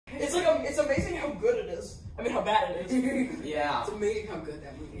it's amazing how good it is. I mean, how bad it is. Yeah. It's amazing how good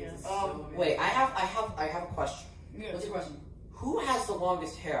that movie is. Wait, I have a question. Yeah. What's your question? Who has the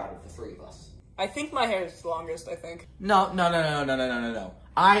longest hair out of the three of us? I think my hair is the longest. I think. No.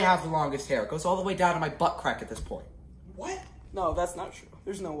 I have the longest hair. It goes all the way down to my butt crack at this point. What? No, that's not true.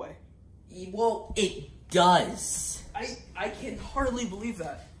 There's no way. Well, it does. I can hardly believe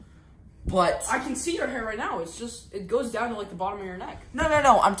that. But I can see your hair right now. It's just, it goes down to like the bottom of your neck. No.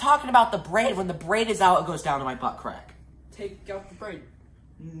 I'm talking about the braid. When the braid is out, it goes down to my butt crack. Take out the braid.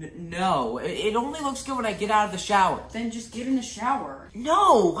 No. It only looks good when I get out of the shower. Then just get in the shower.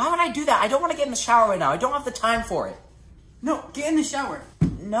 No. Why would I do that? I don't want to get in the shower right now. I don't have the time for it. No, get in the shower.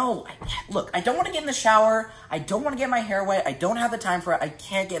 No. Look, I don't want to get in the shower. I don't want to get my hair wet. I don't have the time for it. I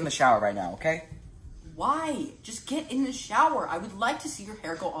can't get in the shower right now, okay? Why? Just get in the shower. I would like to see your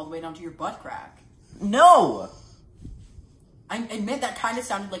hair go all the way down to your butt crack. No! I admit that kind of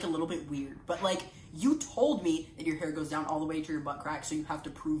sounded like a little bit weird, but like, you told me that your hair goes down all the way to your butt crack, so you have to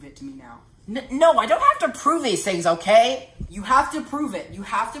prove it to me now. No, I don't have to prove these things, okay? You have to prove it. You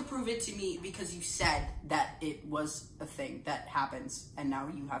have to prove it to me because you said that it was a thing that happens, and now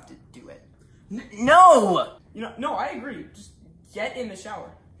you have to do it. No! You know, no, I agree. Just get in the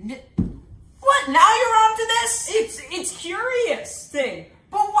shower. What? Now you're on to this? It's curious thing.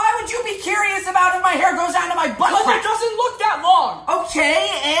 But why would you be curious about if my hair goes down to my butt Because crack? it doesn't look that long. Okay,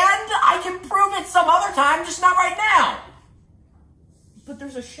 and I can prove it some other time, just not right now. But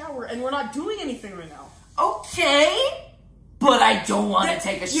there's a shower, and we're not doing anything right now. Okay, but I don't want to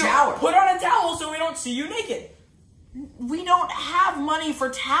take a shower. Put on a towel so we don't see you naked. We don't have money for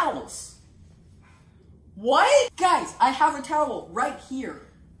towels. What? Guys, I have a towel right here.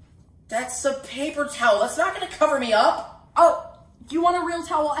 That's a paper towel. That's not going to cover me up. Oh, you want a real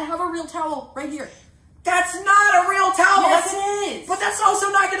towel? I have a real towel right here. That's not a real towel. Yes, it is. But that's also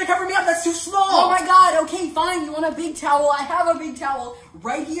not going to cover me up. That's too small. Oh my god. Okay, fine. You want a big towel? I have a big towel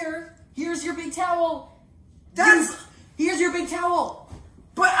right here. Here's your big towel. Here's your big towel.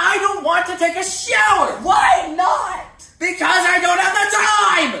 But I don't want to take a shower. Why not? Because I don't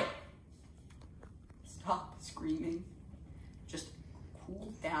have the time. Stop screaming. Just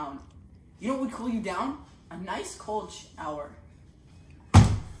cool down. You know what would cool you down? A nice cold shower.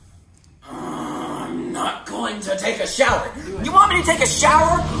 I'm not going to take a shower. You want me to take a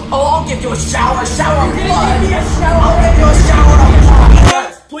shower? Oh, I'll give you a shower. Shower of blood. Give me a shower. I'll give you a shower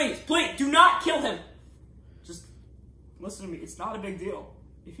of blood. Please, do not kill him. Just listen to me. It's not a big deal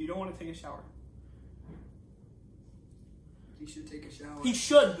if you don't want to take a shower. He should take a shower. He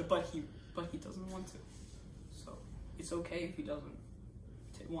should, but he doesn't want to. So it's okay if he doesn't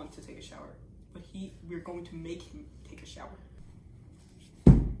want to take a shower. But we're going to make him take a shower.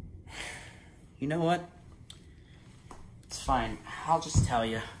 You know what? It's fine. I'll just tell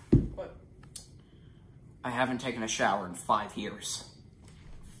you. What? I haven't taken a shower in 5 years.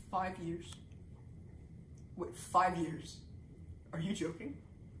 5 years? Wait, 5 years? Are you joking?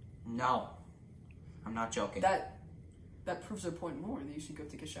 No. I'm not joking. That proves our point more, that you should go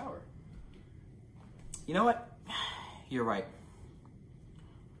take a shower. You know what? You're right.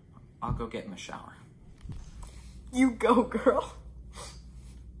 I'll go get in the shower. You go, girl.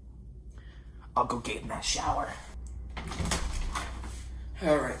 I'll go get in that shower.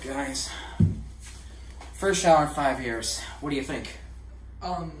 Alright, guys. First shower in 5 years. What do you think?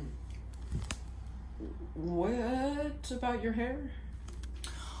 What about your hair?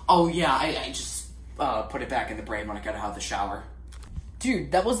 Oh, yeah, I just put it back in the braid when I got out of the shower.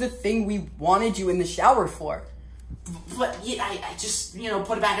 Dude, that was the thing we wanted you in the shower for. But yeah, I just,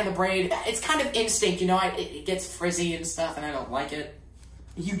 put it back in the braid. It's kind of instinct, it gets frizzy and stuff, and I don't like it.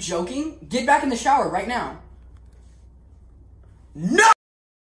 You joking? Get back in the shower right now. No!